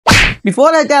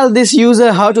Before I tell this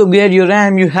user how to upgrade your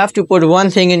RAM, you have to put one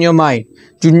thing in your mind.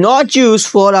 Do not use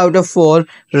 4 out of 4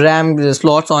 RAM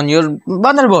slots on your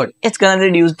motherboard. It's gonna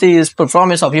reduce the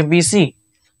performance of your PC.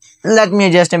 Let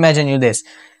me just imagine you this.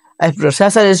 A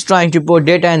processor is trying to put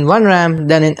data in one RAM,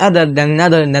 then in other, then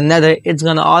another, and then another. It's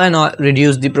gonna all in all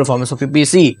reduce the performance of your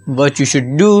PC. What you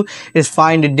should do is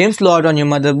find a DIMM slot on your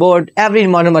motherboard. Every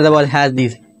modern motherboard has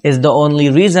these. Is the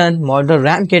only reason modern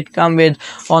RAM kit come with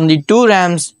only 2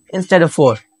 RAMs instead of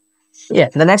 4. Yeah,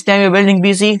 the next time you're building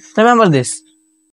PC, remember this.